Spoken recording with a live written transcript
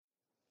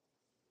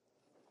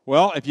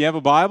Well, if you have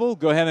a Bible,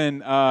 go ahead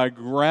and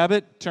grab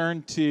it.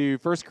 Turn to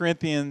 1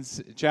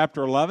 Corinthians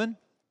chapter 11.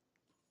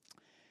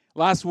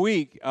 Last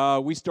week,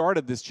 we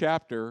started this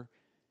chapter,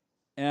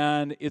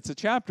 and it's a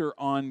chapter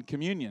on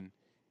communion.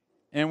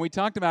 And we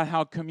talked about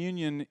how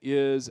communion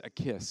is a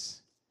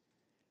kiss.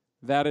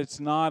 That it's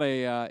not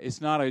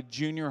a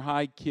junior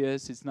high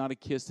kiss. It's not a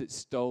kiss that's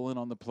stolen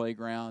on the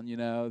playground,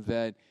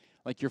 that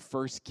like your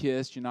first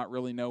kiss, you not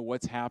really know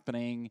what's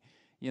happening.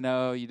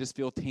 You just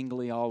feel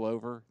tingly all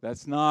over.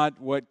 That's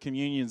not what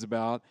communion's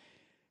about.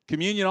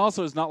 Communion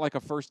also is not like a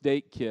first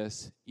date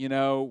kiss,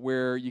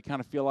 where you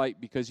kind of feel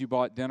like because you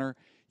bought dinner,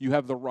 you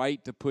have the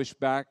right to push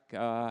back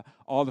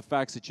all the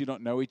facts that you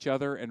don't know each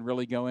other and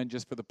really go in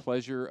just for the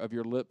pleasure of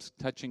your lips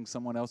touching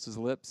someone else's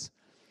lips.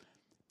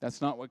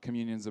 That's not what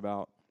communion's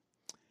about.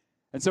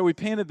 And so we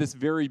painted this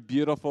very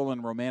beautiful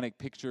and romantic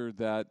picture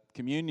that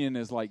communion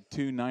is like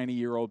two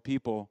 90-year-old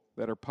people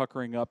that are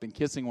puckering up and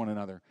kissing one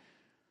another.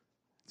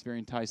 It's very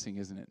enticing,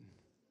 isn't it?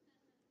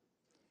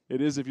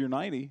 It is if you're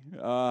 90.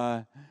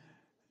 You're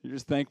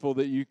just thankful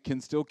that you can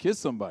still kiss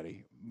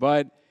somebody.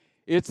 But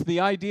it's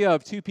the idea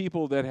of two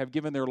people that have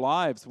given their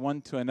lives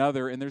one to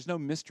another, and there's no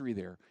mystery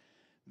there.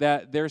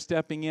 That they're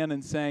stepping in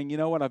and saying, you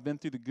know what, I've been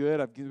through the good,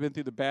 I've been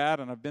through the bad,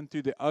 and I've been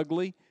through the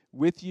ugly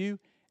with you,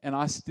 and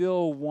I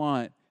still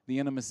want the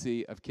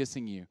intimacy of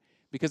kissing you.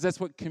 Because that's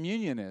what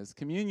communion is.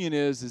 Communion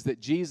is that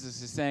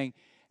Jesus is saying,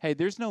 hey,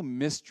 there's no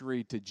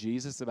mystery to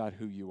Jesus about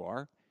who you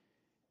are.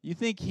 You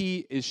think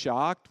he is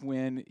shocked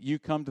when you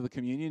come to the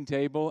communion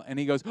table and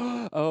he goes,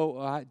 oh,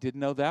 I didn't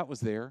know that was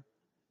there.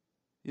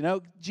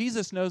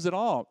 Jesus knows it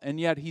all, and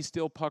yet he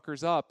still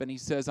puckers up and he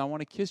says, I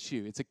want to kiss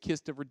you. It's a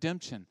kiss of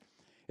redemption.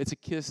 It's a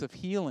kiss of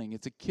healing.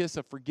 It's a kiss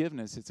of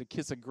forgiveness. It's a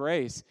kiss of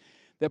grace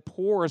that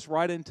pours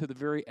right into the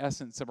very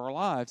essence of our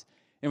lives.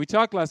 And we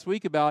talked last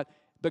week but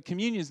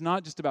communion is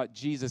not just about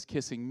Jesus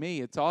kissing me.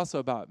 It's also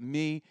about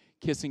me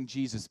kissing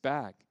Jesus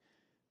back.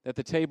 That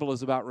the table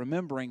is about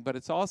remembering, but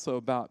it's also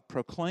about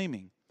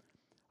proclaiming,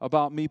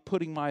 about me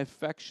putting my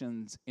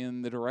affections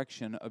in the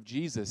direction of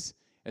Jesus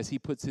as he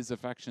puts his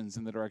affections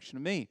in the direction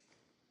of me.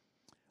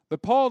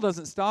 But Paul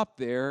doesn't stop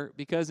there,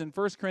 because in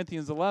 1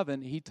 Corinthians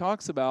 11, he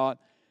talks about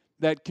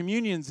that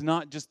communion's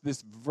not just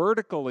this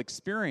vertical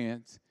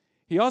experience.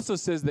 He also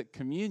says that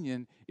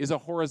communion is a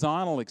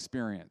horizontal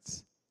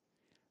experience.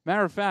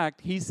 Matter of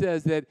fact, he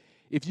says that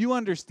if you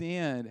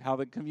understand how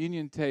the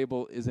communion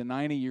table is a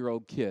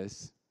 90-year-old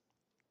kiss,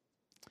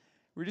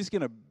 we're just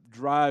going to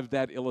drive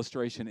that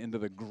illustration into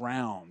the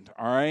ground,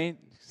 all right?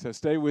 So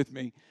stay with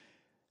me.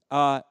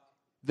 That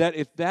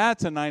if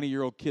that's a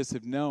 90-year-old kiss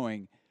of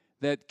knowing,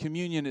 that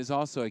communion is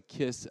also a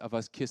kiss of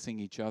us kissing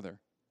each other.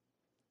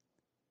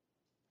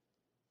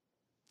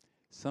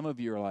 Some of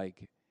you are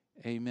like,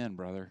 amen,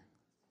 brother.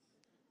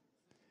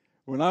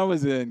 When I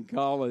was in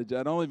college,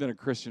 I'd only been a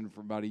Christian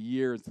for about a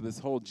year, so this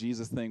whole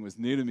Jesus thing was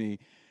new to me.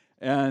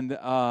 And there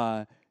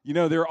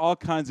are all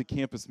kinds of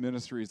campus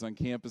ministries on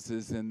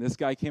campuses, and this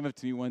guy came up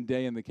to me one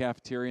day in the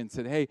cafeteria and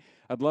said, hey,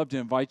 I'd love to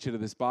invite you to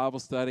this Bible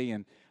study,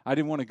 and I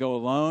didn't want to go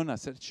alone. I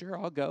said, sure,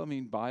 I'll go.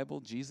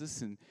 Bible,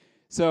 Jesus. And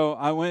so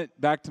I went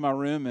back to my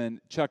room, and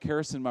Chuck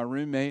Harrison, my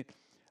roommate,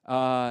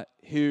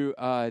 who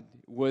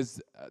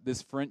was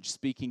this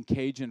French-speaking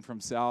Cajun from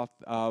South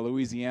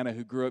Louisiana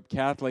who grew up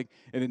Catholic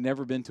and had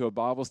never been to a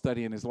Bible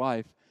study in his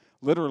life.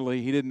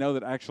 Literally, he didn't know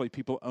that actually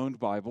people owned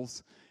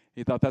Bibles.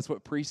 He thought that's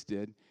what priests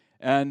did.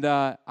 And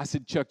I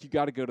said, Chuck, you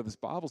got to go to this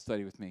Bible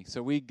study with me.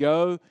 So we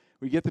go,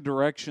 we get the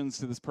directions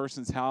to this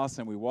person's house,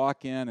 and we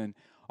walk in, and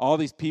all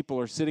these people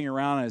are sitting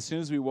around, and as soon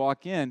as we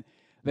walk in,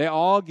 they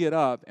all get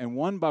up, and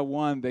one by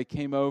one, they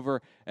came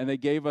over, and they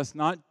gave us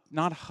not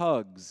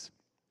hugs.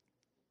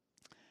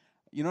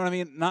 You know what I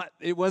mean?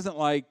 It wasn't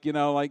like,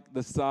 like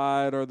the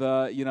side or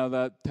the,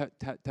 the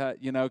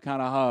tut,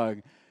 kind of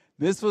hug.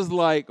 This was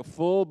like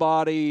full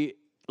body,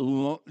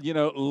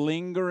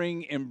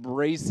 lingering,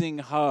 embracing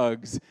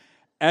hugs.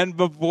 And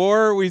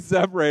before we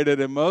separated,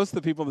 and most of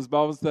the people in this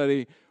Bible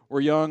study were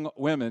young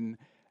women,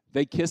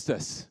 they kissed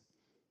us.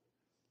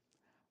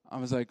 I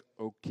was like,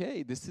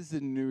 okay, this is a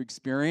new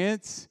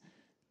experience.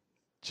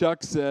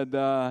 Chuck said,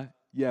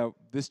 yeah,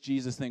 this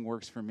Jesus thing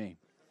works for me.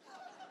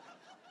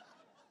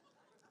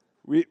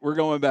 We're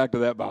going back to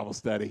that Bible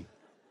study.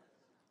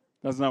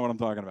 That's not what I'm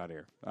talking about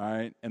here, all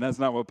right? And that's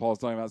not what Paul's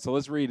talking about. So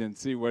let's read and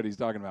see what he's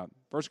talking about.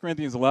 1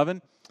 Corinthians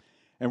 11,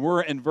 and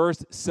we're in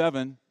verse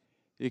 7.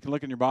 You can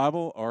look in your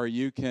Bible, or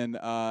you can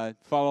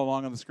follow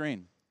along on the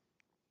screen.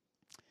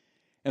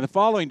 And the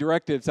following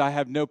directives, I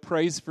have no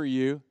praise for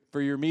you,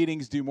 for your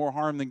meetings do more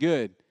harm than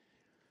good.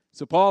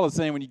 So Paul is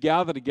saying when you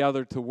gather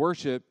together to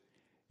worship,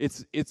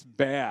 it's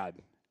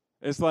bad.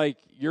 It's like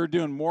you're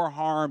doing more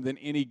harm than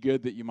any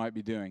good that you might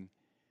be doing.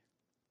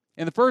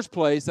 In the first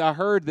place, I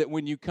heard that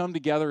when you come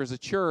together as a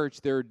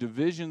church, there are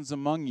divisions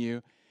among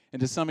you,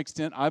 and to some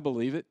extent, I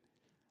believe it.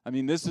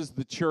 This is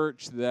the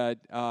church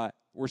that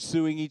we're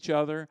suing each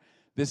other.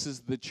 This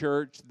is the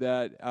church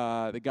that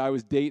the guy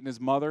was dating his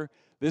mother.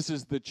 This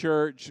is the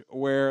church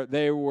where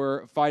they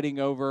were fighting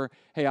over,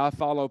 hey, I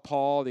follow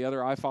Paul, the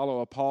other, I follow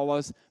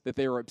Apollos, that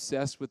they were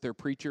obsessed with their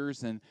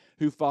preachers and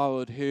who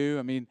followed who.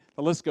 I mean,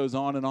 the list goes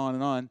on and on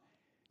and on.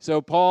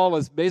 So Paul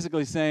is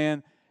basically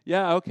saying,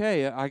 yeah,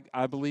 okay,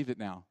 I believe it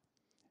now.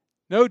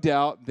 No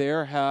doubt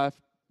there have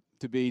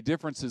to be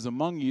differences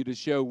among you to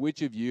show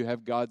which of you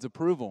have God's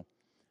approval.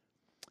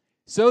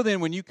 So then,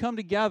 when you come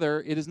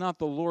together, it is not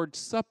the Lord's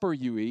Supper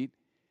you eat,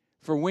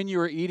 for when you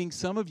are eating,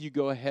 some of you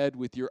go ahead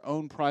with your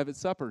own private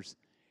suppers.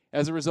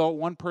 As a result,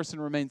 one person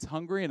remains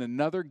hungry and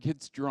another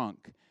gets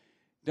drunk.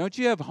 Don't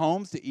you have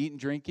homes to eat and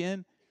drink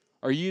in?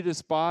 Or you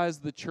despise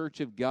the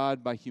church of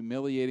God by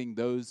humiliating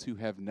those who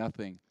have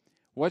nothing?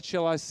 What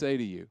shall I say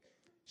to you?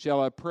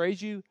 Shall I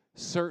praise you?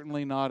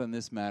 Certainly not in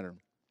this matter.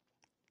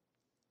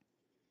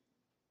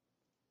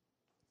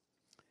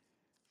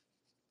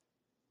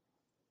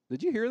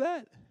 Did you hear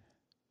that?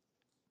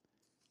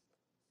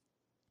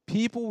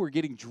 People were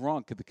getting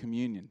drunk at the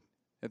communion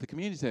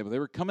table. They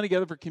were coming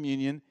together for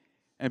communion,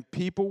 and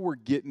people were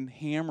getting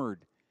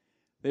hammered.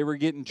 They were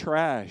getting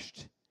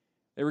trashed.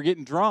 They were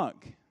getting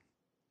drunk.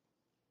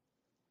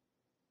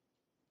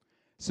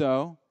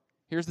 So,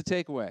 here's the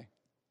takeaway.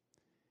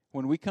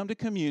 When we come to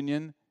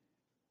communion,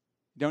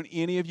 don't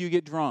any of you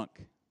get drunk.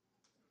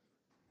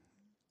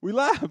 We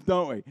laugh,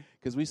 don't we?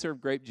 Because we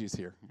serve grape juice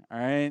here, all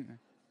right?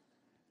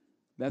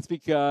 That's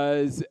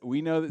because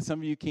we know that some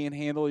of you can't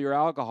handle your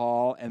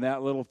alcohol, and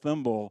that little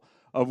thimble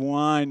of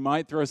wine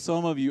might throw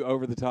some of you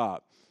over the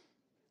top.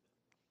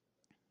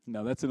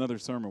 No, that's another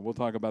sermon. We'll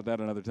talk about that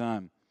another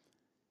time.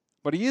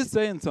 But he is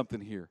saying something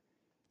here.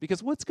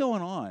 Because what's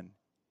going on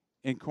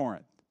in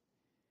Corinth?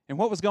 And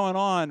what was going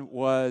on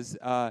was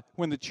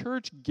when the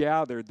church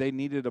gathered, they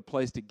needed a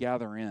place to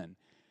gather in.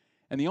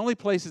 And the only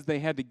places they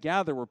had to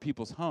gather were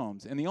people's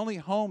homes. And the only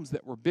homes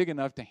that were big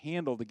enough to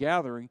handle the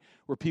gathering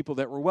were people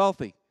that were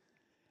wealthy.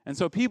 And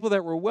so people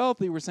that were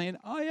wealthy were saying,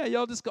 oh, yeah,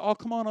 y'all just all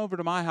come on over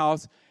to my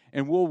house,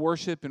 and we'll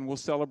worship, and we'll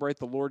celebrate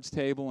the Lord's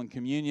table and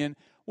communion.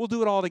 We'll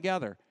do it all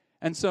together.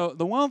 And so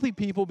the wealthy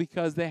people,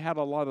 because they had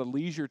a lot of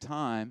leisure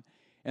time,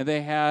 and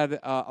they had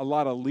a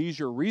lot of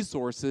leisure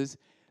resources,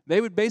 they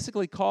would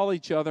basically call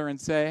each other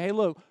and say, hey,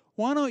 look,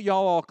 why don't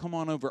y'all all come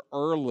on over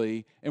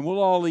early, and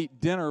we'll all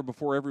eat dinner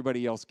before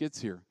everybody else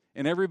gets here.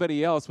 And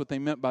everybody else, what they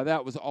meant by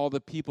that was all the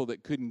people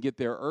that couldn't get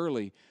there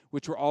early,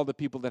 which were all the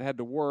people that had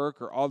to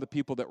work or all the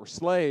people that were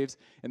slaves,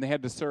 and they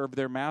had to serve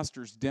their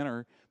masters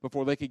dinner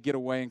before they could get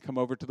away and come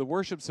over to the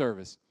worship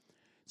service.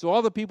 So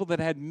all the people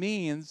that had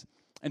means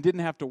and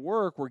didn't have to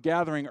work were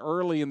gathering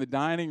early in the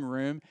dining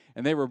room,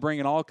 and they were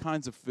bringing all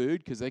kinds of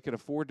food because they could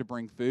afford to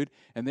bring food,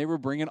 and they were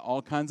bringing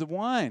all kinds of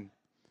wine.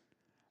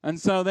 And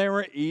so they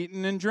were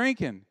eating and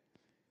drinking,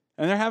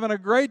 and they're having a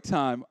great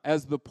time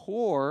as the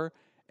poor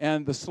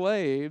and the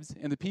slaves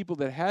and the people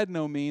that had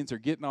no means are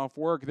getting off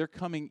work. They're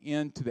coming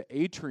into the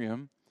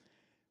atrium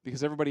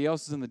because everybody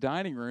else is in the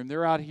dining room.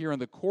 They're out here in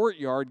the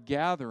courtyard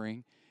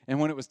gathering. And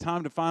when it was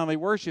time to finally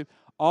worship,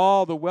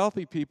 all the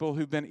wealthy people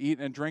who've been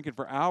eating and drinking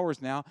for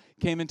hours now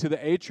came into the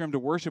atrium to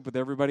worship with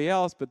everybody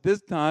else. But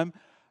this time,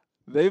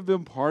 they've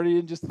been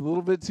partying just a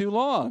little bit too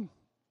long.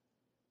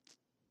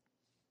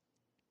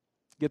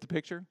 Get the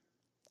picture?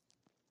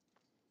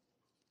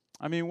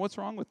 I mean, what's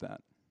wrong with that?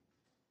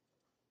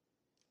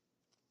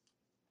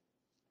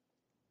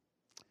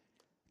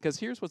 Because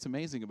here's what's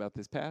amazing about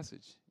this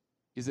passage,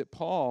 is that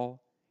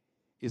Paul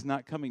is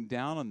not coming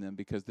down on them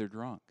because they're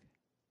drunk.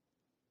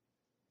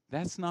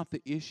 That's not the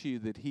issue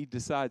that he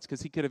decides,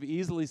 because he could have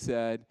easily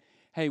said,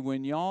 hey,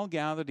 when y'all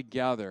gather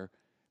together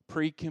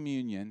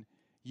pre-communion,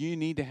 you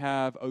need to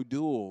have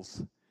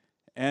O'Doul's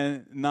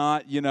and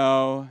not,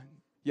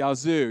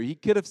 Yazoo. He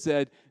could have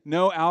said,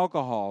 no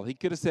alcohol. He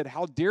could have said,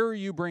 how dare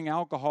you bring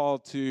alcohol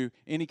to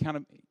any kind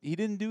of... He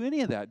didn't do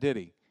any of that, did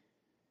he?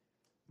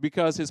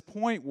 Because his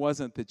point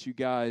wasn't that you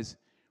guys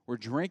were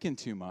drinking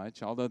too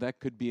much, although that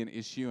could be an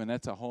issue, and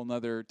that's a whole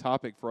other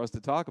topic for us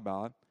to talk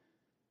about.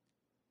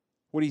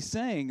 What he's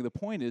saying, the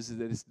point is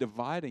that it's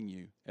dividing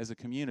you as a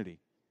community.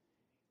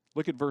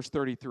 Look at verse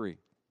 33.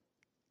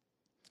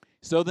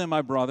 So then,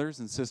 my brothers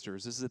and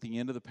sisters, this is at the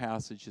end of the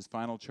passage, his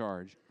final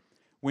charge.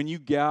 When you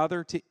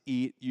gather to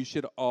eat, you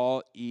should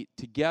all eat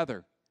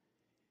together.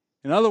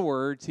 In other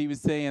words, he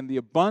was saying the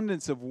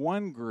abundance of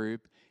one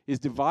group is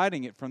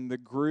dividing it from the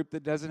group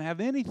that doesn't have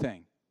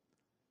anything.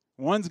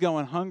 One's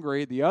going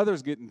hungry, the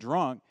other's getting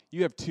drunk.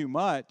 You have too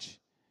much.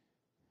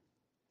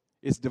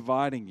 It's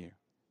dividing you.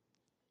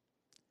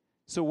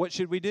 So what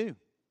should we do?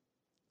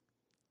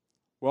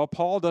 Well,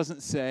 Paul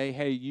doesn't say,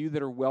 hey, you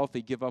that are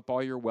wealthy, give up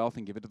all your wealth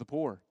and give it to the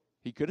poor.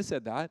 He could have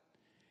said that.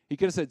 He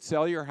could have said,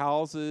 sell your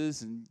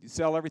houses and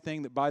sell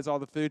everything that buys all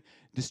the food,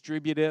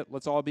 distribute it.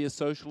 Let's all be a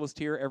socialist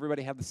here.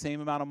 Everybody have the same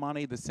amount of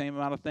money, the same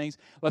amount of things.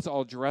 Let's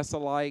all dress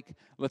alike.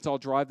 Let's all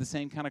drive the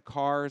same kind of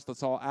cars.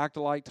 Let's all act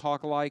alike,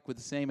 talk alike with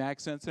the same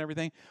accents and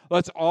everything.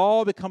 Let's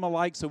all become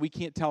alike so we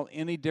can't tell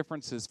any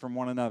differences from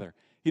one another.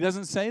 He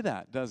doesn't say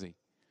that, does he?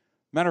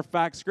 Matter of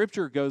fact,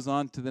 Scripture goes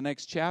on to the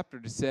next chapter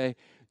to say,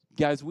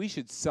 guys, we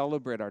should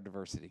celebrate our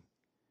diversity.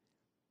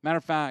 Matter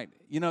of fact,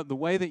 the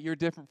way that you're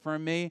different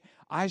from me,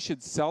 I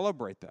should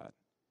celebrate that.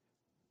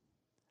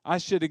 I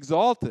should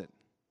exalt it.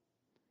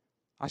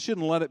 I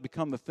shouldn't let it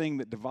become the thing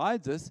that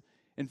divides us.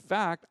 In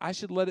fact, I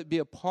should let it be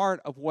a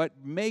part of what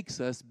makes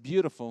us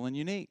beautiful and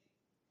unique.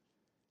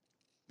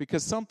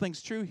 Because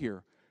something's true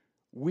here.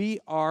 We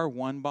are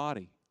one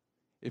body.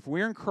 If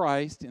we're in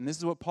Christ, and this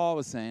is what Paul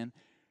was saying,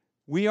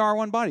 we are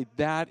one body.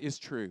 That is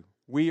true.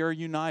 We are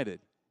united.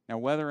 Now,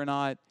 whether or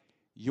not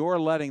you're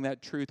letting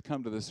that truth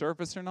come to the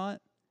surface or not,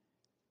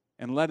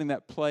 and letting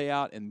that play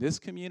out in this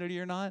community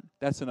or not,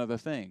 that's another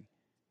thing.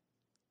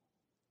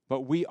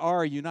 But we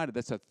are united.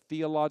 That's a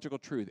theological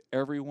truth.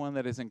 Everyone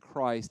that is in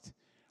Christ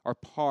are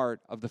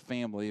part of the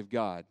family of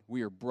God.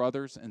 We are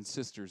brothers and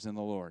sisters in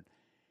the Lord.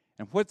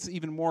 And what's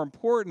even more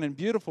important and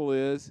beautiful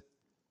is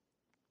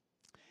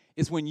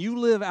when you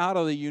live out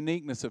of the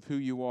uniqueness of who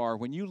you are,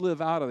 when you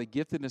live out of the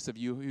giftedness of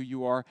who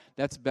you are,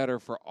 that's better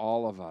for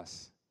all of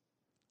us.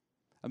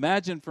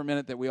 Imagine for a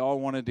minute that we all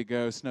wanted to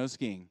go snow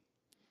skiing,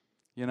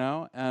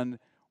 and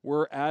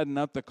we're adding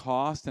up the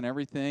cost and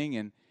everything,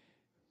 and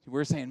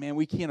we're saying, man,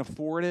 we can't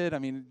afford it. I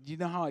mean, do you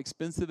know how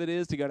expensive it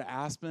is to go to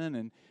Aspen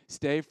and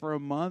stay for a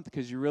month?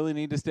 Because you really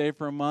need to stay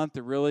for a month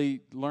to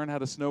really learn how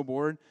to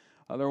snowboard.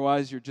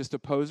 Otherwise, you're just a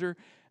poser.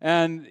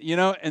 And,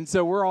 and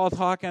so we're all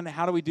talking,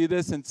 how do we do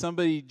this? And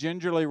somebody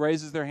gingerly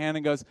raises their hand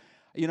and goes,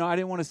 I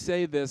didn't want to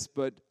say this,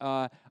 but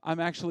I'm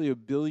actually a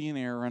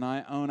billionaire and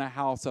I own a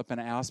house up in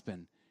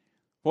Aspen.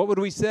 What would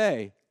we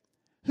say?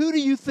 Who do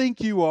you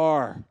think you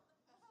are?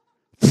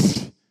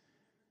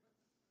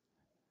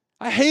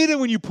 I hate it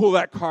when you pull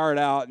that card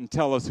out and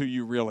tell us who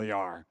you really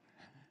are.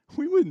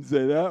 We wouldn't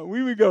say that.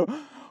 We would go,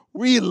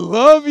 we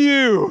love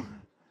you.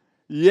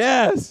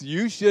 Yes,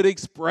 you should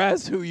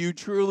express who you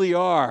truly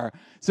are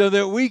so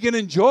that we can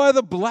enjoy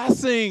the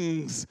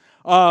blessings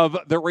of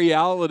the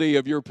reality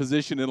of your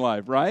position in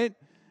life, right?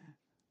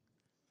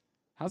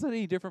 How's that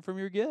any different from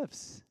your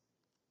gifts?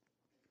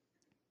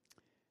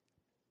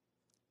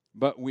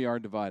 But we are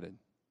divided.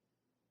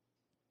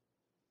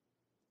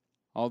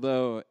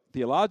 Although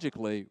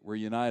theologically we're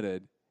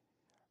united,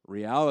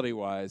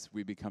 reality-wise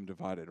we become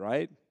divided,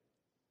 right?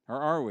 Or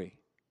are we?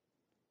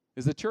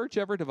 Is the church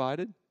ever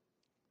divided?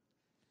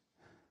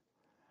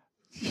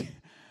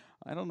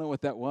 I don't know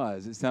what that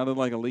was. It sounded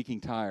like a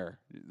leaking tire.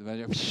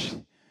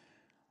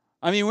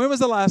 I mean, when was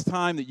the last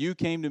time that you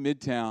came to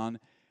Midtown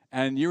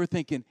and you were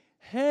thinking,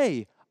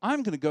 hey,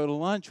 I'm going to go to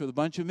lunch with a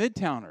bunch of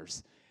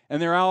Midtowners?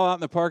 And they're all out in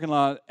the parking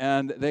lot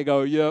and they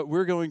go, yeah,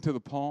 we're going to the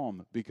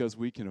Palm because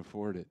we can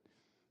afford it.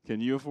 Can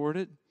you afford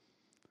it?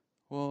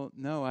 Well,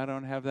 no, I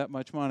don't have that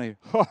much money.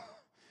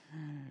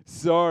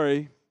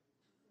 Sorry.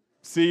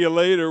 See you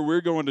later. We're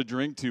going to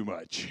drink too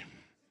much.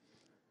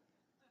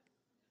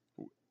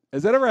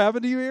 Has that ever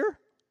happened to you here?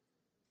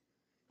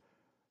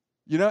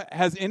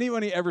 Has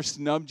anybody ever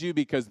snubbed you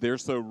because they're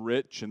so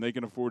rich and they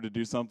can afford to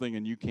do something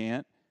and you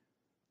can't?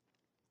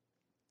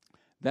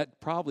 That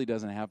probably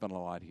doesn't happen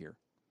a lot here.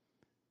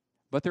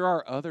 But there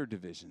are other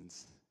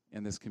divisions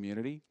in this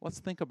community. Let's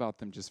think about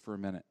them just for a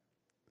minute.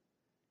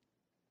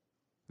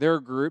 There are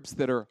groups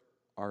that are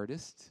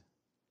artists,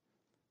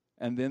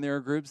 and then there are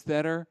groups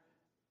that are,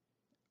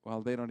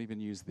 well, they don't even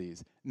use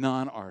these,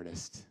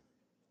 non-artists.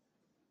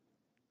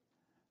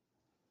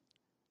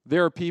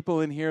 There are people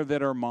in here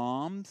that are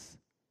moms,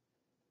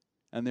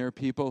 and there are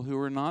people who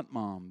are not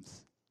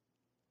moms.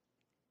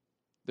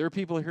 There are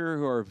people here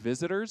who are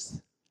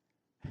visitors.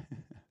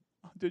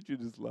 Did you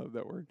just love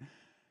that word?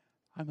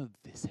 I'm a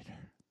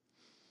visitor.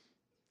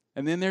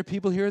 And then there are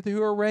people here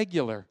who are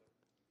regular.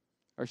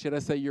 Or should I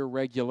say you're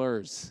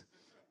regulars?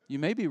 You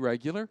may be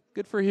regular.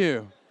 Good for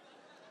you.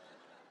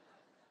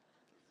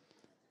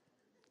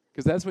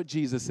 Because that's what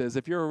Jesus says.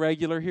 If you're a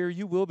regular here,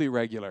 you will be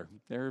regular.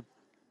 There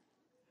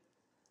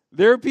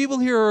are people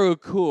here who are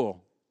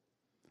cool.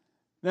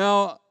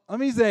 Now, let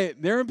me say,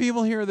 there are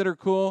people here that are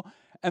cool,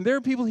 and there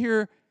are people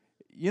here,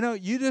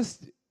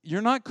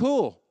 you're not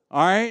cool,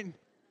 all right?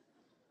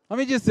 Let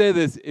me just say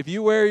this. If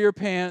you wear your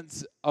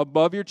pants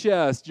above your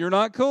chest, you're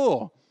not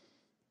cool.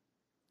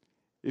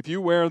 If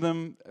you wear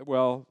them,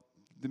 well,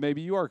 then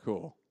maybe you are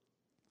cool.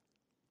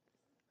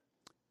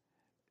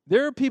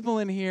 There are people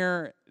in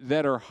here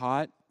that are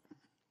hot.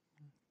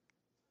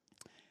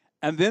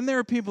 And then there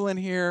are people in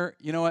here,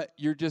 you know what,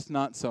 you're just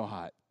not so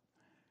hot.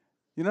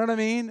 You know what I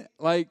mean?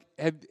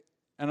 And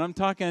I'm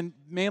talking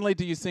mainly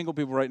to you single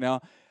people right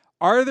now.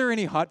 Are there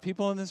any hot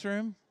people in this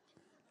room?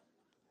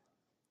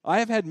 I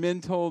have had men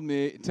tell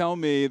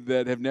me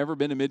that have never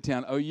been to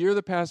Midtown, oh, you're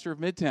the pastor of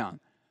Midtown.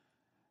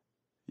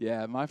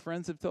 Yeah, my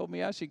friends have told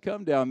me I should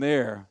come down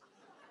there.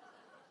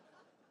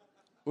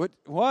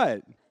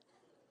 What?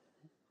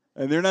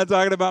 And they're not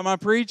talking about my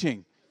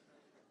preaching.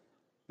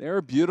 There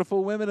are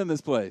beautiful women in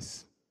this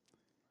place.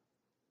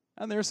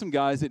 And there are some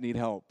guys that need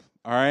help,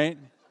 all right?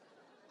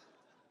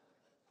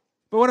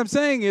 But what I'm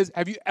saying is,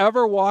 have you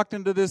ever walked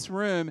into this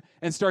room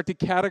and start to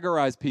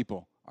categorize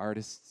people?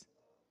 Artists,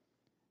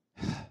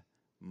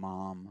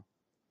 mom,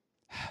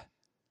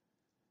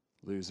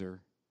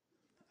 loser,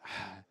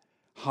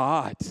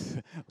 hot.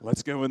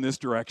 Let's go in this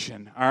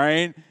direction. All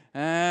right?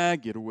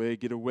 Get away,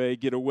 get away,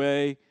 get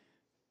away.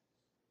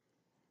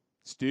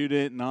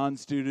 Student,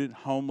 non-student,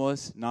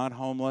 homeless, not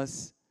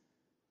homeless.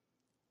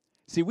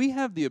 See, we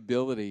have the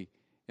ability,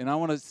 and I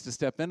want us to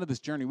step into this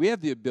journey, we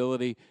have the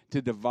ability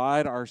to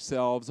divide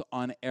ourselves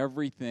on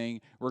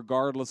everything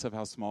regardless of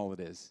how small it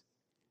is.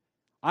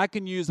 I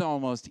can use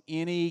almost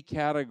any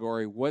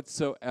category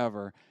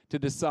whatsoever to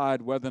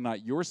decide whether or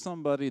not you're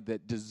somebody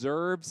that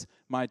deserves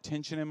my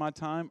attention and my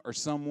time or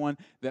someone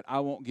that I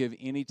won't give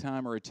any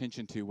time or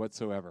attention to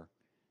whatsoever.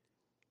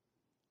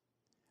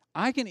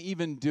 I can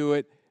even do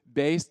it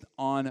based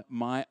on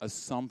my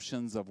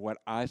assumptions of what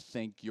I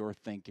think you're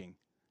thinking.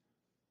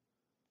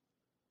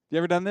 You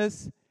ever done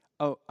this?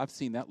 Oh, I've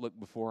seen that look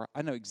before.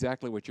 I know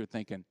exactly what you're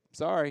thinking.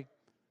 Sorry.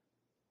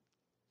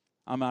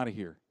 I'm out of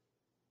here.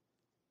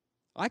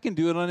 I can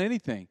do it on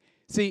anything.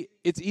 See,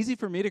 it's easy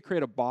for me to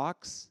create a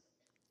box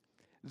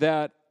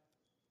that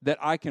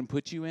I can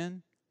put you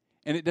in,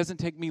 and it doesn't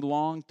take me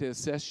long to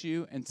assess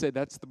you and say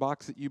that's the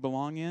box that you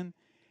belong in.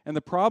 And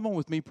the problem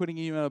with me putting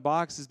you in a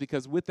box is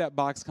because with that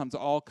box comes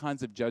all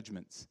kinds of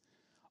judgments,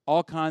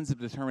 all kinds of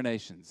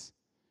determinations.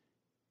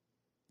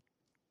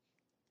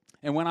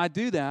 And when I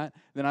do that,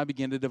 then I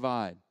begin to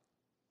divide.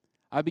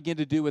 I begin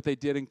to do what they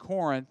did in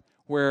Corinth,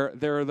 where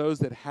there are those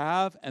that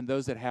have and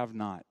those that have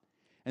not.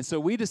 And so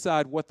we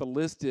decide what the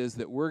list is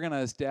that we're going to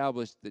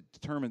establish that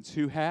determines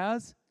who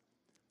has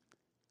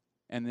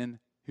and then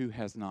who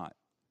has not.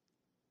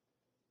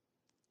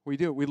 We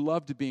do it. We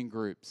love to be in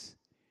groups.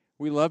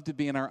 We love to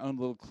be in our own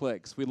little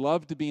cliques. We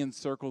love to be in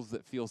circles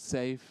that feel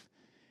safe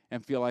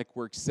and feel like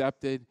we're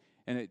accepted,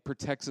 and it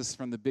protects us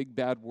from the big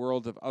bad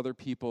world of other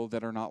people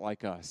that are not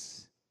like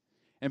us.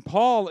 And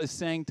Paul is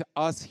saying to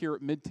us here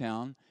at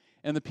Midtown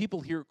and the people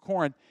here at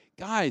Corinth,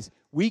 guys,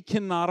 we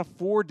cannot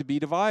afford to be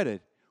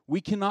divided. We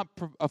cannot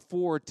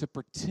afford to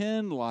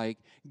pretend like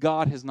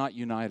God has not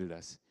united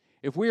us.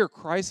 If we are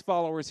Christ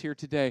followers here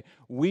today,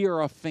 we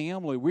are a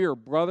family. We are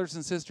brothers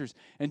and sisters.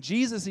 And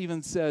Jesus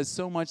even says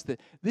so much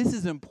that this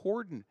is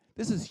important.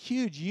 This is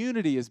huge.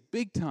 Unity is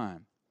big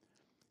time.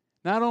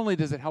 Not only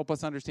does it help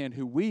us understand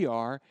who we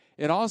are,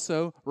 it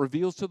also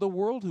reveals to the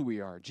world who we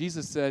are.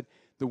 Jesus said,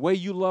 the way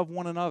you love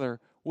one another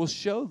will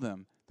show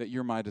them that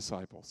you're my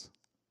disciples.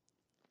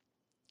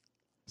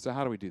 So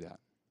how do we do that?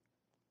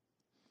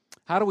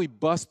 How do we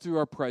bust through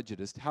our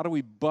prejudice? How do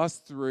we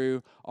bust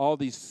through all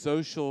these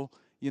social,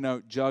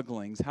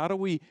 jugglings? How do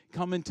we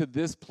come into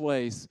this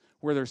place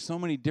where there's so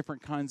many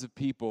different kinds of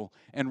people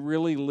and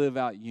really live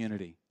out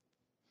unity?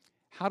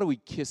 How do we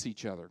kiss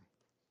each other?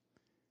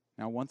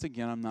 Now, once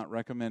again, I'm not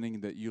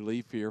recommending that you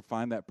leave here,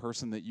 find that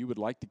person that you would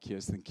like to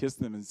kiss, and kiss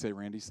them and say,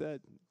 Randy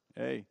said,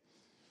 hey,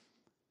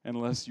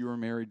 unless you are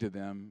married to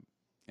them,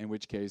 in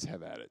which case,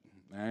 have at it,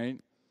 all right?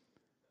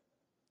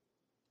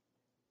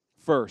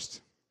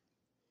 First,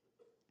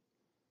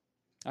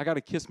 I got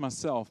to kiss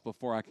myself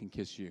before I can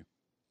kiss you.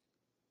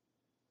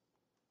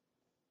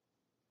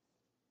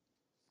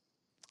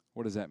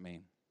 What does that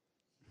mean?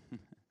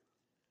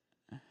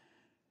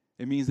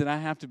 It means that I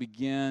have to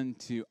begin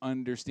to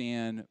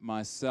understand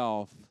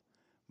myself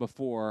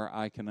before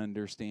I can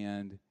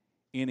understand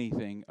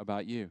anything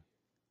about you.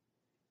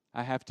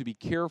 I have to be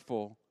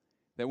careful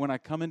that when I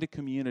come into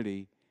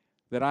community,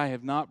 that I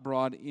have not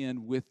brought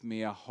in with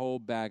me a whole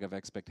bag of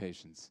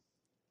expectations.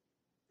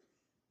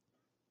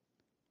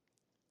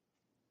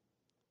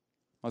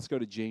 Let's go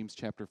to James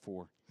chapter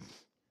 4.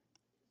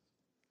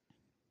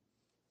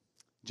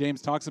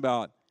 James talks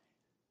about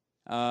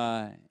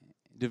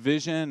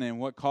division and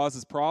what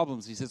causes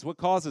problems. He says, what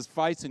causes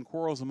fights and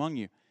quarrels among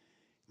you?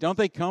 Don't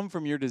they come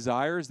from your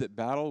desires that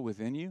battle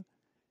within you?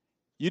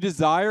 You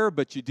desire,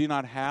 but you do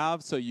not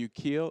have, so you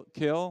kill.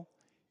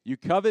 You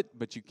covet,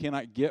 but you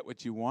cannot get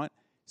what you want,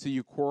 so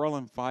you quarrel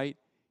and fight.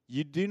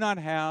 You do not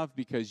have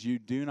because you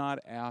do not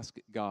ask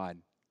God.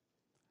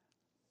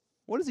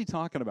 What is he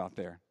talking about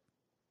there?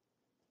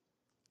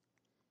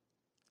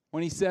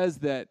 When he says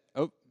that,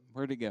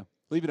 where'd it go?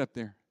 Leave it up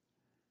there.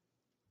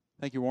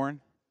 Thank you,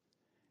 Warren.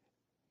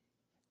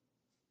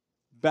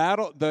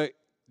 Battle, the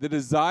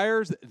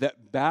desires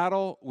that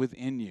battle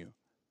within you.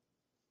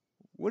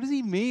 What does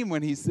he mean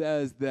when he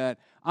says that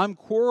I'm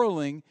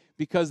quarreling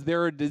because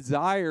there are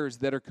desires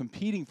that are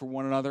competing for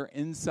one another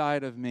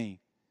inside of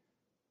me?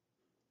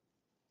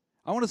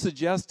 I want to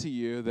suggest to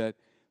you that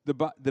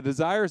the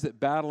desires that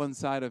battle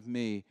inside of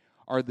me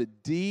are the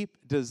deep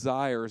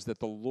desires that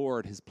the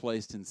Lord has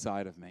placed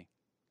inside of me.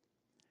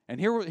 And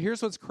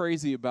here's what's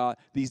crazy about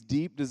these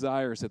deep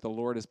desires that the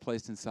Lord has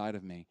placed inside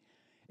of me.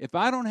 If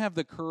I don't have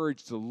the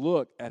courage to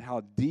look at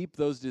how deep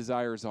those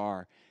desires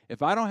are,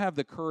 if I don't have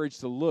the courage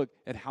to look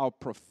at how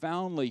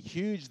profoundly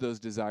huge those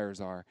desires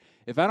are,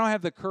 if I don't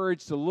have the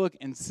courage to look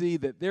and see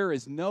that there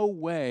is no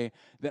way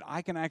that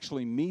I can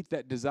actually meet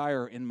that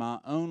desire in my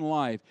own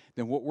life,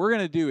 then what we're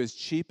going to do is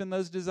cheapen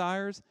those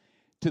desires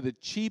to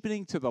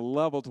the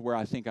level to where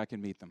I think I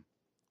can meet them.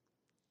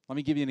 Let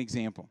me give you an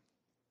example.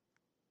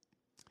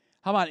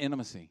 How about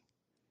intimacy?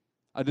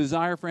 A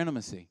desire for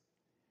intimacy.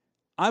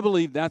 I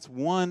believe that's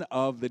one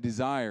of the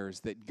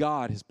desires that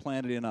God has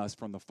planted in us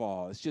from the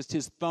fall. It's just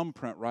his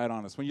thumbprint right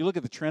on us. When you look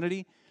at the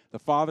Trinity, the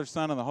Father,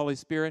 Son, and the Holy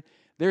Spirit,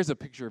 there's a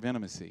picture of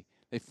intimacy.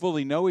 They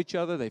fully know each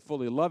other. They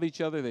fully love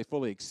each other. They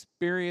fully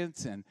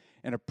experience and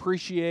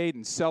appreciate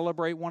and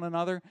celebrate one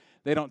another.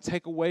 They don't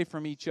take away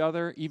from each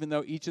other, even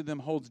though each of them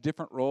holds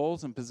different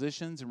roles and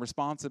positions and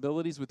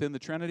responsibilities within the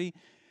Trinity.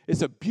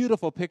 It's a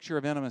beautiful picture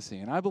of intimacy.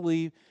 And I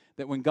believe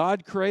that when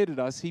God created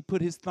us, he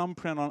put his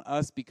thumbprint on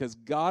us because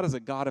God is a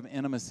God of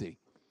intimacy.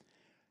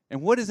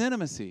 And what is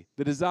intimacy?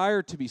 The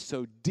desire to be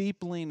so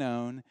deeply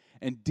known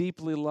and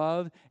deeply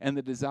loved, and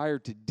the desire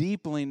to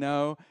deeply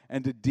know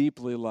and to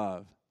deeply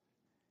love.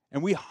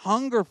 And we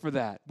hunger for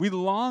that. We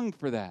long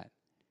for that.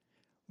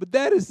 But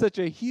that is such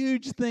a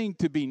huge thing,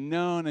 to be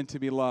known and to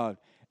be loved.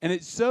 And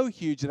it's so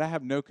huge that I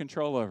have no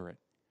control over it.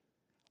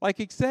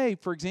 Like, say,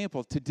 for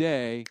example,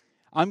 today,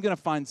 I'm going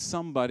to find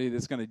somebody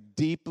that's going to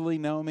deeply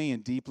know me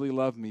and deeply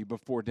love me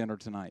before dinner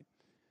tonight.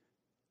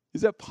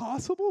 Is that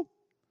possible?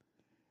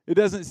 It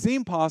doesn't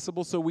seem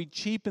possible, so we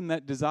cheapen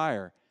that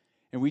desire.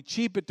 And we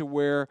cheap it to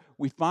where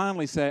we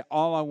finally say,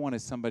 all I want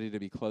is somebody to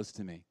be close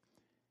to me.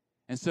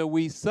 And so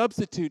we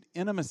substitute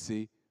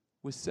intimacy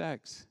with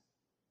sex.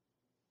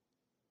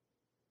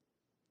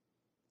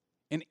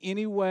 In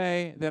any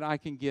way that I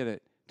can get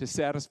it to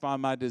satisfy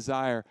my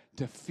desire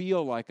to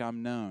feel like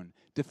I'm known,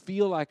 to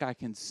feel like I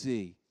can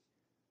see.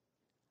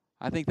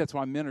 I think that's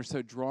why men are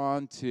so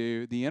drawn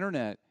to the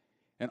internet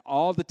and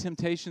all the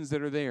temptations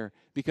that are there,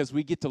 because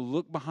we get to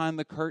look behind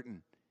the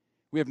curtain.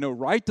 We have no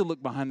right to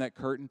look behind that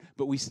curtain,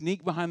 but we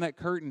sneak behind that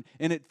curtain,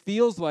 and it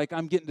feels like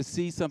I'm getting to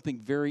see something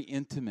very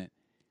intimate.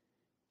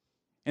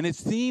 And it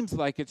seems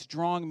like it's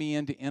drawing me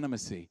into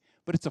intimacy,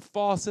 but it's a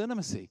false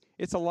intimacy.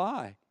 It's a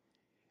lie.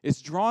 It's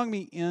drawing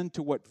me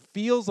into what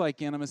feels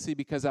like intimacy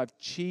because I've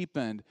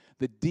cheapened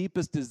the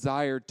deepest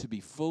desire to be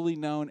fully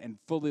known and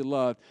fully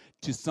loved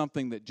to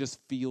something that just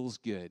feels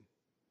good.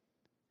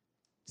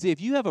 See,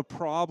 if you have a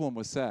problem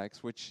with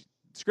sex, which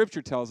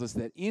Scripture tells us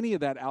that any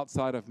of that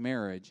outside of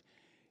marriage,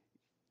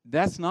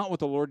 that's not what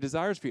the Lord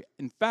desires for you.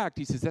 In fact,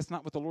 he says that's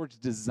not what the Lord's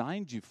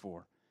designed you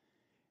for.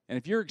 And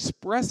if you're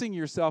expressing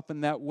yourself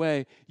in that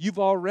way, you've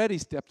already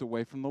stepped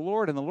away from the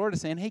Lord. And the Lord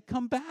is saying, hey,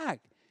 come back.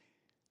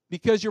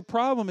 Because your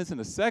problem isn't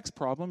a sex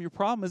problem. Your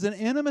problem is an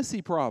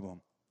intimacy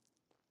problem.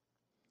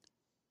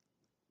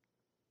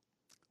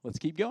 Let's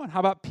keep going. How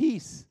about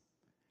peace?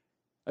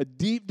 A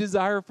deep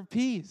desire for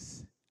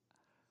peace.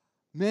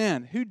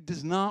 Man, who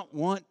does not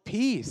want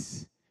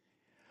peace?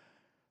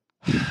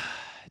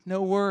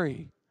 No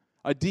worry.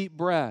 A deep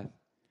breath.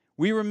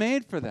 We were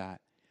made for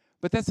that.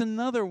 But that's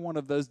another one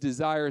of those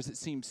desires that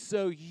seems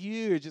so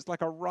huge. It's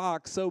like a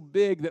rock so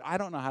big that I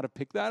don't know how to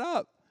pick that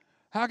up.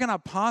 How can I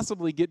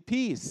possibly get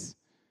peace?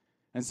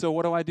 And so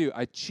what do?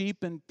 I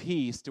cheapen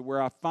peace to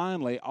where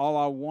all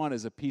I want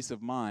is a peace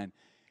of mind,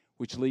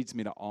 which leads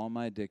me to all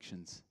my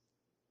addictions.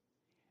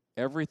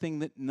 Everything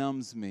that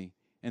numbs me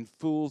and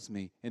fools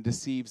me and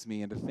deceives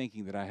me into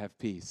thinking that I have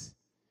peace.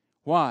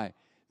 Why?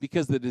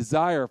 Because the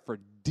desire for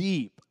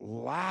deep,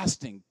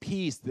 lasting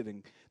peace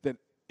that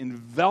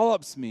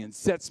envelops me and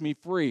sets me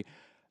free,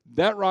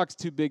 that rock's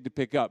too big to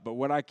pick up. But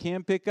what I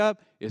can pick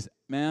up is,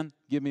 man,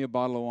 give me a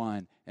bottle of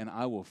wine and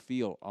I will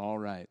feel all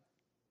right.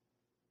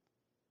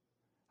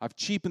 I've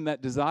cheapened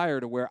that desire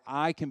to where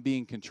I can be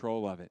in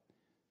control of it.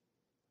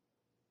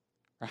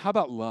 Or how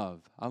about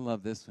love? I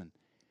love this one.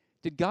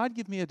 Did God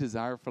give me a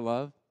desire for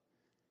love?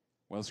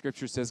 Well,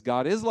 Scripture says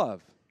God is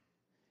love.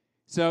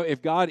 So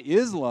if God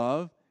is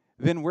love,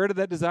 then where did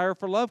that desire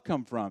for love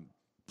come from?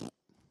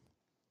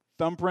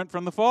 Thumbprint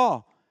from the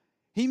fall.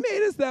 He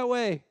made us that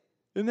way.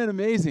 Isn't that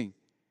amazing?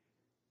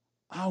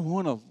 I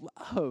want to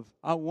love.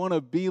 I want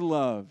to be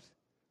loved.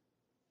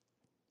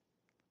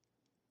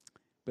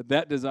 But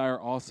that desire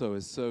also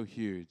is so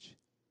huge.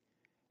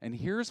 And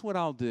here's what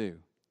I'll do.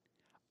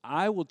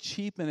 I will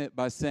cheapen it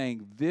by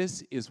saying,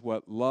 this is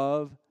what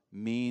love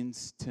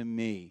means to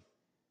me.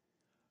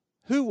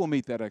 Who will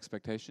meet that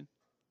expectation?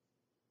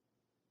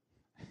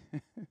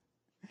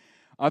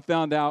 I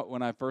found out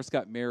when I first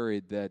got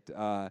married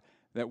that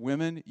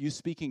women, you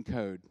speak in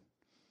code.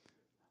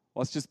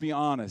 Let's just be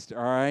honest,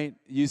 all right?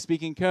 You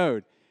speak in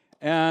code.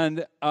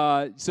 And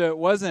so it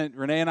wasn't,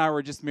 Renee and I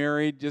were just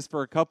married just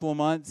for a couple of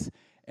months,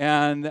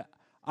 and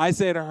I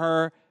say to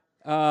her,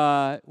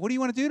 what do you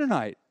want to do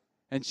tonight?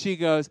 And she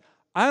goes,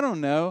 I don't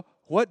know.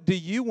 What do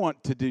you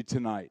want to do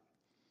tonight?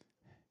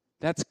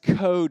 That's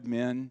code,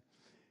 men.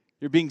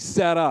 You're being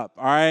set up,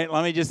 all right?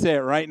 Let me just say it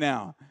right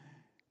now.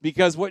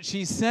 Because what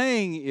she's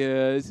saying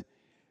is,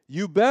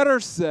 you better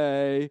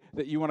say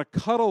that you want to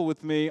cuddle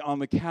with me on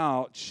the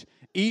couch,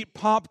 eat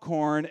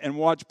popcorn, and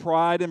watch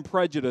Pride and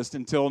Prejudice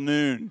until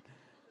noon.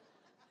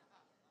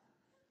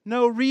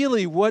 No,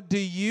 really, what do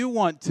you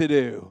want to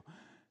do?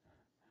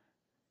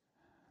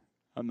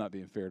 I'm not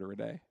being fair to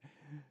Renee.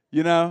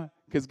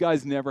 Because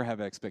guys never have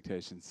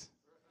expectations.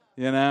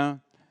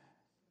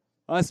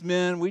 Us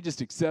men, we just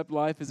accept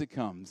life as it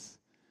comes.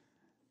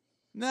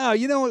 No,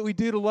 you know what we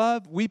do to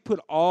love? We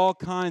put all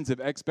kinds of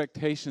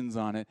expectations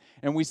on it,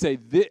 and we say,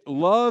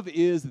 love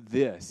is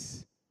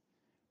this.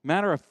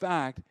 Matter of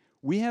fact,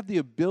 we have the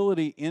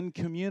ability in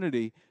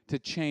community to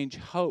change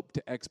hope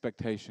to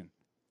expectation.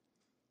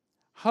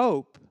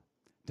 Hope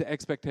to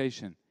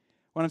expectation.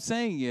 What I'm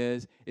saying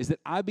is that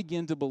I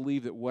begin to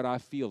believe that what I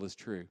feel is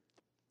true.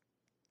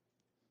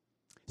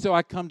 So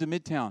I come to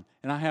Midtown,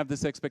 and I have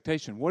this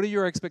expectation. What are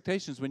your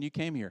expectations when you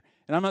came here?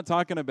 And I'm not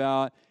talking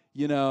about,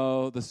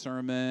 the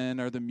sermon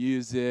or the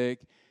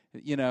music,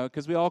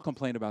 because we all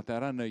complain about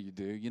that. I know you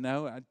do,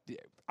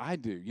 I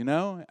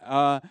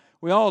do,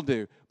 we all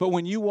do. But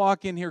when you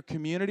walk in here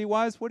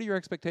community-wise, what are your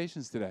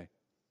expectations today?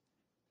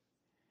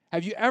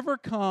 Have you ever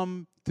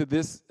come to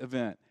this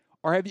event,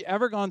 or have you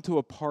ever gone to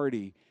a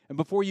party, and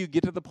before you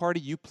get to the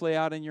party, you play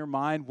out in your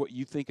mind what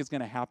you think is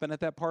going to happen at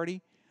that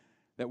party?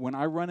 That when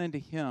I run into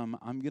him,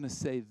 I'm going to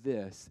say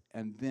this,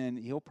 and then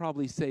he'll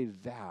probably say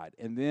that.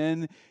 And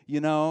then,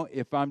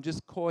 if I'm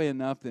just coy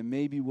enough, then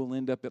maybe we'll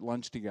end up at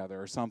lunch together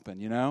or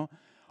something,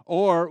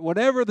 Or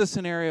whatever the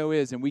scenario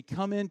is, and we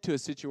come into a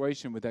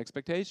situation with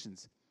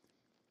expectations.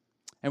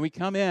 And we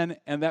come in,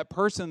 and that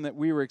person that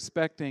we were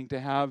expecting to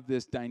have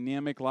this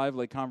dynamic,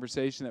 lively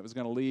conversation that was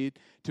going to lead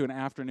to an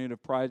afternoon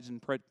of Pride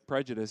and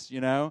Prejudice,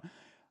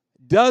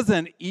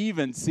 doesn't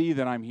even see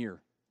that I'm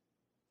here.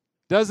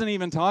 Doesn't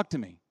even talk to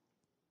me.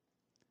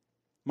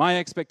 My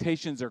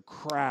expectations are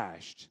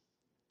crashed,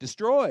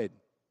 destroyed.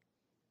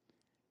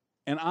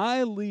 And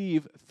I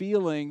leave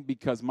feeling,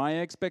 because my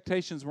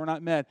expectations were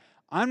not met,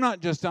 I'm not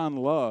just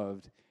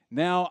unloved.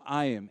 Now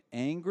I am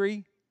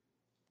angry,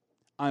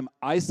 I'm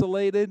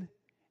isolated,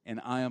 and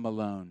I am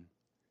alone.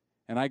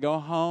 And I go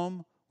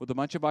home with a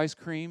bunch of ice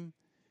cream,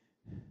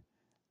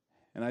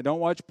 and I don't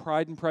watch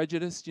Pride and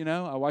Prejudice,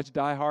 I watch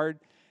Die Hard,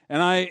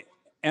 and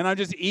I'm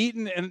just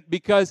eating, and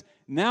because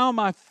now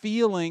my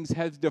feelings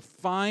have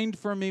defined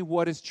for me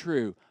what is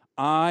true.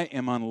 I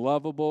am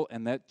unlovable,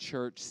 and that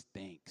church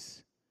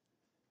stinks.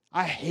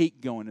 I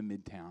hate going to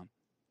Midtown.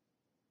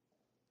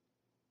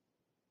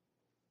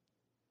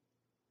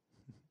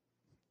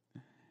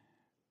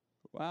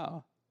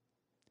 Wow.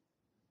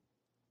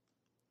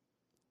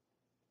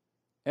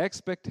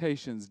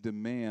 Expectations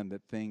demand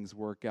that things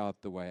work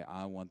out the way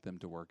I want them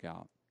to work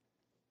out.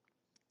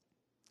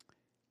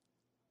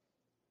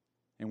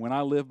 And when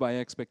I live by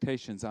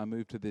expectations, I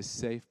move to this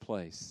safe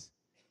place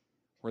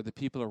where the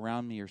people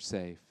around me are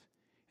safe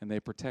and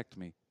they protect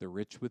me. The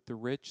rich with the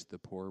rich, the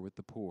poor with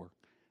the poor.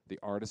 The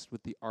artist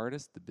with the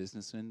artist, the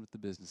businessman with the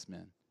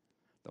businessmen.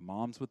 The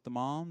moms with the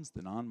moms,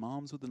 the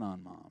non-moms with the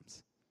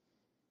non-moms.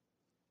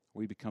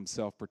 We become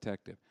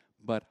self-protective.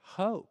 But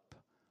hope,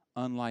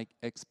 unlike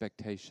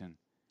expectation,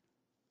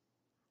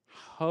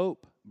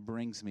 hope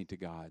brings me to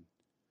God,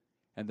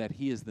 and that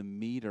He is the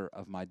meter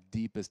of my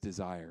deepest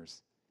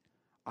desires.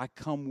 I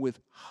come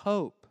with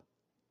hope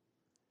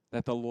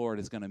that the Lord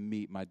is going to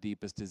meet my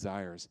deepest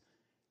desires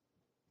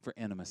for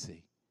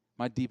intimacy,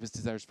 my deepest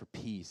desires for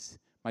peace,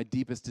 my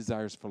deepest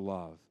desires for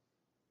love.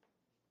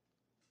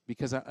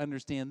 Because I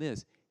understand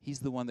this, He's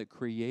the one that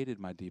created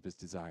my deepest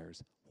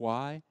desires.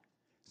 Why?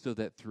 So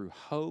that through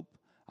hope,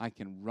 I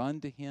can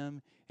run to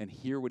Him and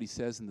hear what He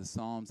says in the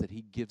Psalms, that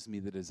He gives me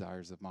the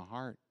desires of my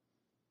heart.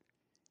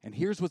 And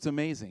here's what's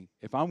amazing.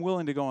 If I'm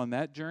willing to go on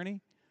that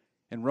journey,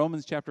 in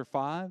Romans chapter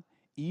 5,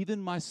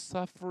 even my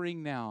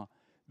suffering now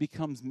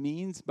becomes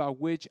means by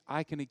which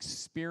I can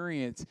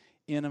experience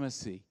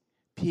intimacy,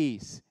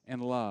 peace,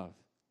 and love.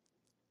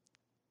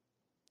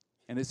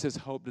 And it says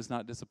hope does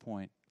not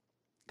disappoint,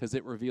 because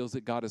it reveals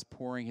that God is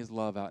pouring His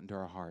love out into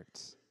our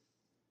hearts.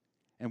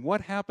 And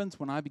what happens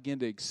when I begin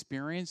to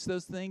experience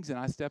those things and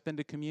I step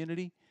into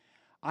community?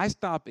 I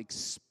stop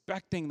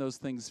expecting those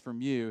things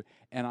from you,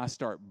 and I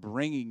start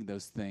bringing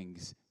those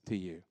things to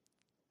you.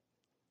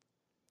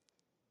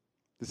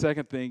 The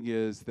second thing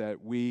is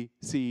that we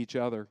see each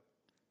other.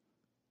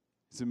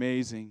 It's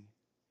amazing.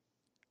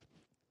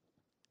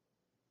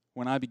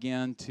 When I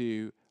began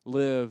to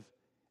live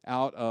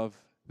out of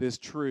this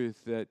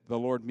truth that the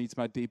Lord meets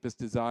my deepest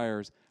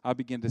desires, I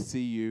begin to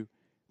see you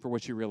for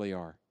what you really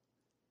are.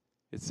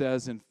 It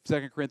says in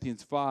 2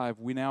 Corinthians 5,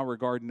 we now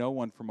regard no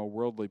one from a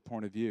worldly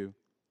point of view.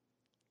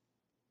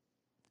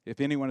 If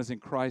anyone is in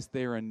Christ,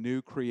 they are a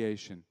new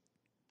creation.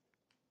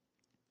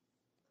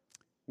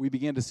 We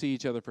begin to see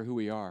each other for who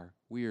we are.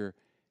 We are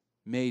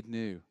made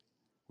new.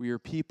 We are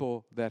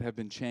people that have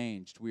been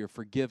changed. We are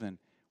forgiven.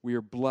 We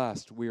are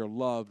blessed. We are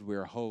loved. We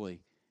are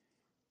holy.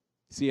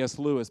 C.S.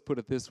 Lewis put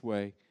it this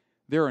way: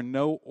 there are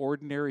no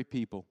ordinary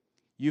people.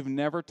 You've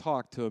never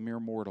talked to a mere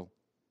mortal.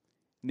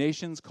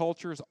 Nations,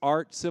 cultures,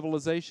 art,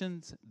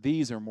 civilizations,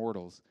 these are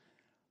mortals.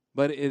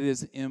 But it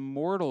is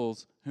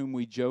immortals whom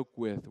we joke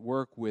with,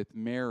 work with,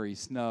 marry,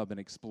 snub, and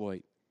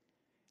exploit.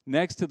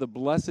 Next to the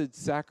blessed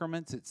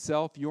sacraments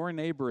itself, your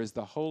neighbor is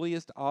the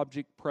holiest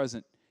object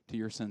present to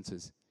your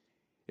senses.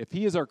 If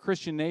he is our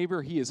Christian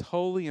neighbor, he is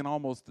holy in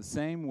almost the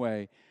same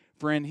way.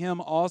 For in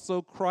him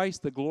also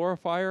Christ, the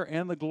glorifier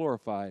and the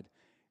glorified,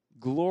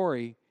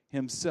 glory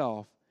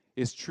himself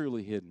is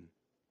truly hidden.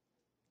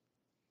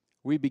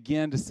 We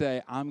begin to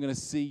say, I'm going to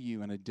see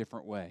you in a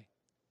different way.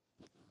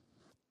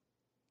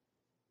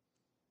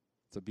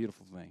 It's a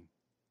beautiful thing.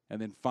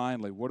 And then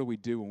finally, what do we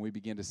do when we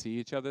begin to see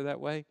each other that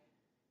way?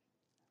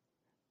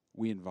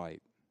 We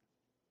invite.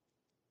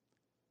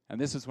 And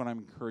this is what I'm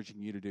encouraging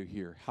you to do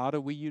here. How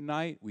do we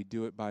unite? We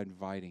do it by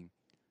inviting.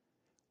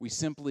 We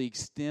simply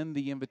extend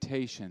the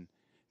invitation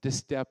to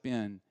step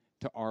in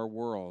to our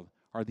world,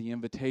 or the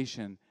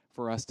invitation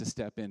for us to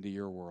step into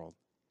your world.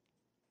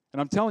 And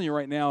I'm telling you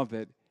right now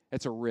that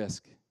it's a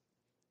risk.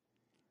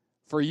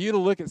 For you to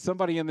look at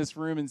somebody in this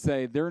room and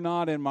say, they're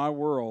not in my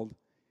world,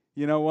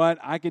 you know what?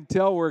 I can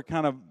tell we're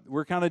kind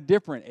of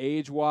different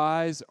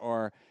age-wise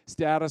or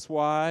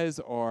status-wise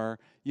or,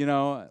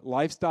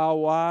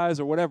 lifestyle-wise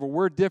or whatever.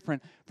 We're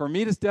different. For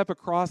me to step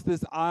across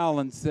this aisle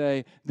and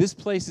say, this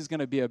place is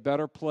going to be a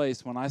better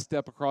place when I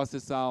step across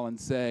this aisle and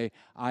say,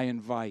 I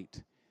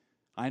invite.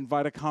 I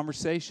invite a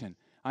conversation.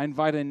 I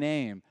invite a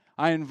name.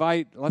 I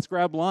invite, let's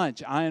grab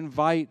lunch. I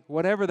invite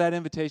whatever that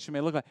invitation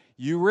may look like.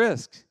 You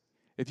risk.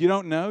 If you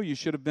don't know, you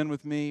should have been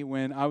with me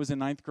when I was in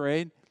 9th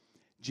grade.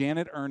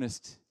 Janet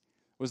Ernest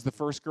was the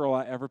first girl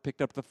I ever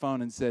picked up the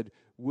phone and said,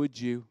 would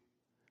you?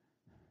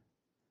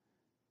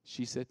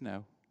 She said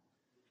no.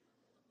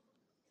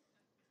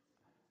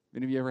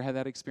 Any of you ever had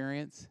that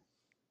experience?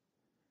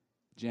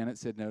 Janet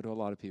said no to a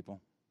lot of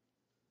people.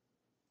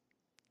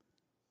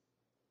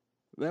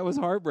 That was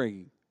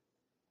heartbreaking.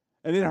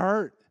 And it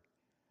hurt.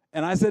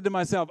 And I said to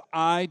myself,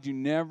 I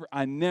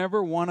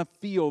never want to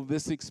feel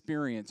this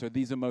experience or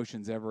these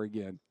emotions ever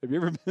again. Have you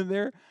ever been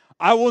there?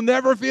 I will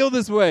never feel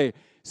this way.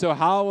 So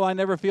how will I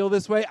never feel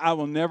this way? I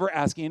will never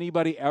ask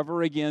anybody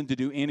ever again to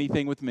do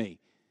anything with me.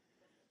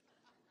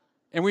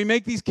 And we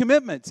make these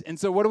commitments. And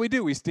so what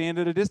do? We stand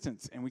at a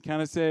distance. And we kind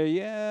of say,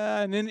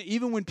 yeah. And then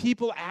even when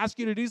people ask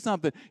you to do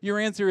something, your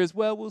answer is,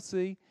 well, we'll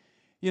see.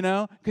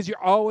 Because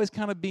you're always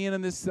kind of being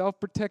in this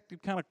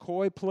self-protective kind of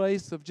coy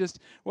place of just,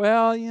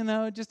 well,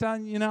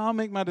 I'll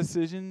make my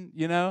decision,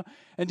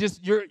 and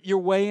just you're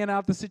weighing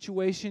out the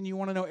situation. You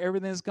want to know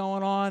everything that's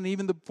going on,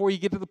 even before you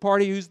get to the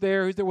party. Who's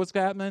there? What's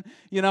happening?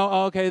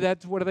 Okay,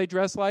 that's what do they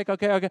dress like?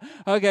 Okay,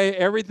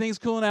 everything's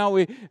cool now.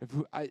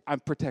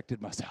 I've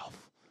protected myself.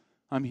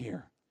 I'm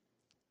here.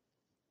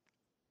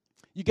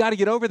 You got to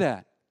get over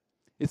that.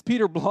 It's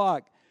Peter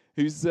Block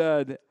who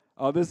said,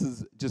 oh, this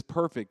is just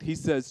perfect. He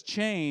says,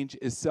 change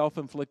is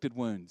self-inflicted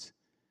wounds.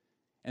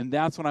 And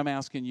that's what I'm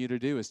asking you to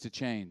do, is to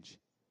change.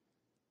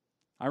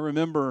 I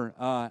remember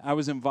I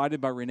was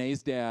invited by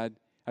Renee's dad.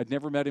 I'd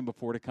never met him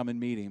before, to come and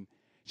meet him.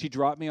 She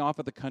dropped me off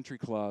at the country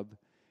club,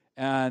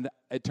 and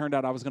it turned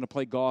out I was going to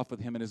play golf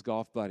with him and his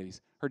golf buddies.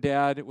 Her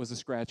dad was a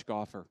scratch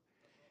golfer.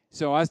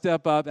 So I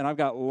step up, and I've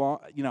got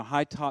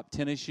high-top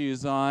tennis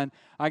shoes on.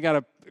 I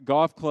got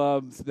golf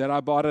clubs that I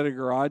bought at a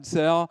garage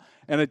sale,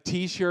 and a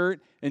T-shirt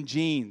and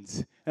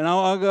jeans. And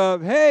I'll go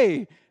up,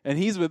 hey, and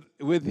he's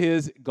with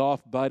his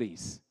golf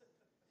buddies.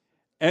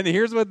 And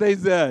here's what they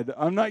said.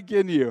 I'm not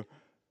kidding you.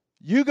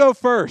 You go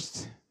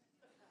first.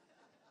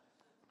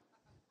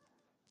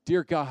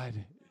 Dear God,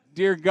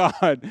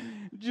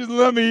 just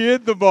let me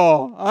hit the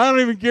ball. I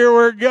don't even care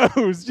where it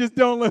goes. Just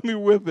don't let me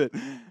whip it.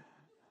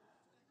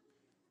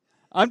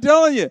 I'm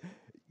telling you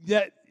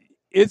that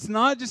it's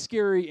not just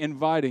scary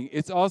inviting.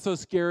 It's also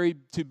scary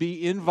to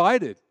be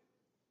invited.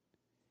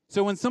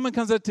 So when someone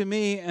comes up to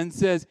me and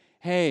says,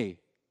 hey,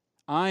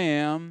 I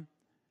am,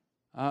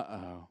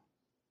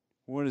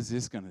 what is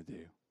this going to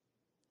do?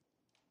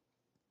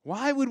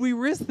 Why would we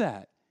risk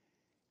that?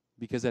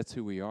 Because that's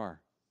who we are.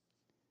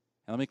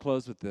 And let me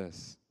close with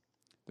this.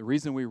 The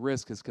reason we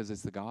risk is because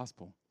it's the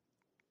gospel.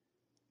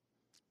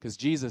 Because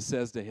Jesus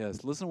says to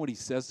listen to what he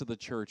says to the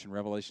church in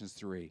Revelation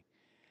 3.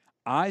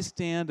 I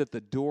stand at the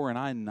door and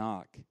I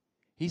knock.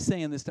 He's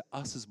saying this to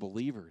us as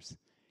believers.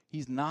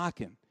 He's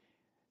knocking.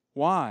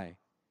 Why?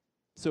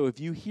 So if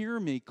you hear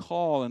me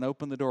call and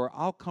open the door,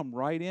 I'll come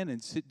right in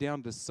and sit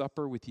down to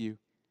supper with you.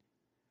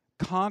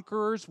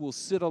 Conquerors will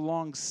sit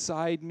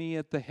alongside me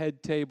at the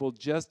head table,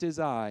 just as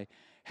I,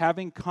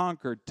 having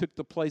conquered, took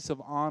the place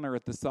of honor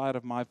at the side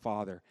of my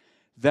Father.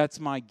 That's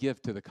my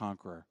gift to the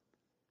conqueror.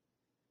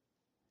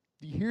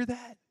 Do you hear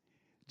that?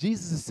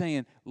 Jesus is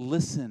saying,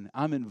 listen,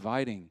 I'm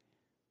inviting.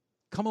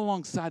 Come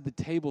alongside the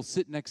table,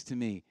 sit next to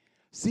me.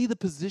 See the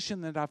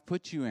position that I've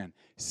put you in.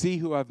 See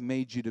who I've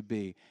made you to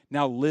be.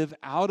 Now live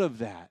out of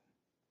that.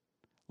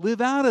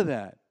 Live out of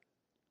that.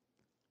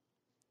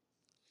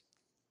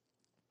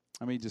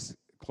 Let me just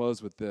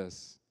close with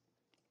this.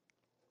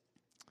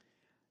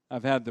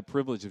 I've had the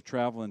privilege of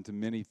traveling to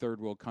many third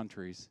world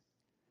countries.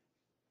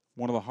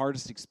 One of the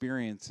hardest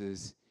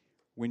experiences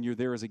when you're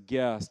there as a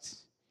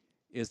guest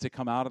is to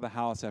come out of the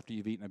house after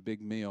you've eaten a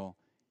big meal,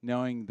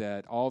 knowing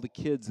that all the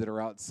kids that are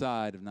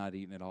outside have not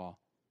eaten at all.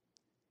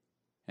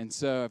 And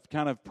so I've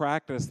kind of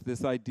practiced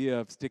this idea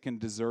of sticking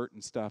dessert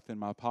and stuff in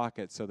my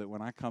pocket so that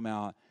when I come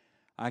out,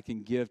 I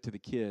can give to the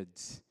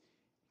kids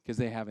because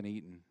they haven't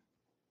eaten.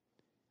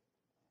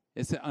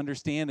 It's an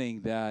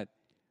understanding that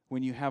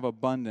when you have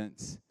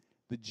abundance,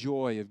 the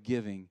joy of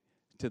giving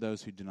to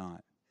those who do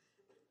not.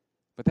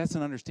 But that's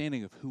an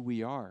understanding of who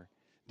we are.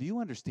 Do you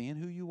understand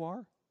who you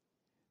are?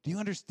 Do you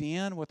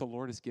understand what the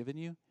Lord has given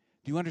you?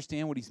 Do you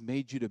understand what he's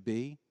made you to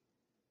be?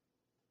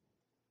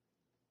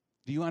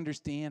 Do you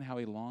understand how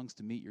he longs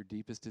to meet your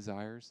deepest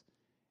desires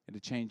and to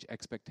change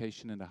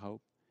expectation into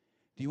hope?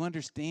 Do you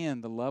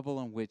understand the level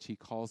in which he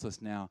calls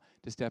us now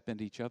to step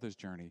into each other's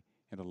journey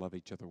and to love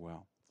each other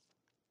well?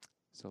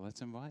 So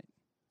let's invite.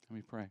 Let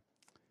me pray.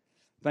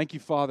 Thank you,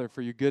 Father,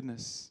 for your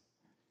goodness,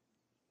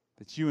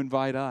 that you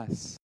invite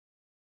us.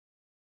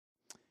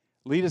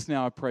 Lead us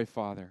now, I pray,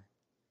 Father,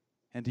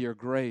 and to your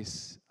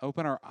grace.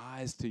 Open our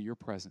eyes to your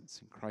presence.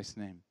 In Christ's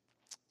name,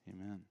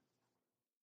 amen.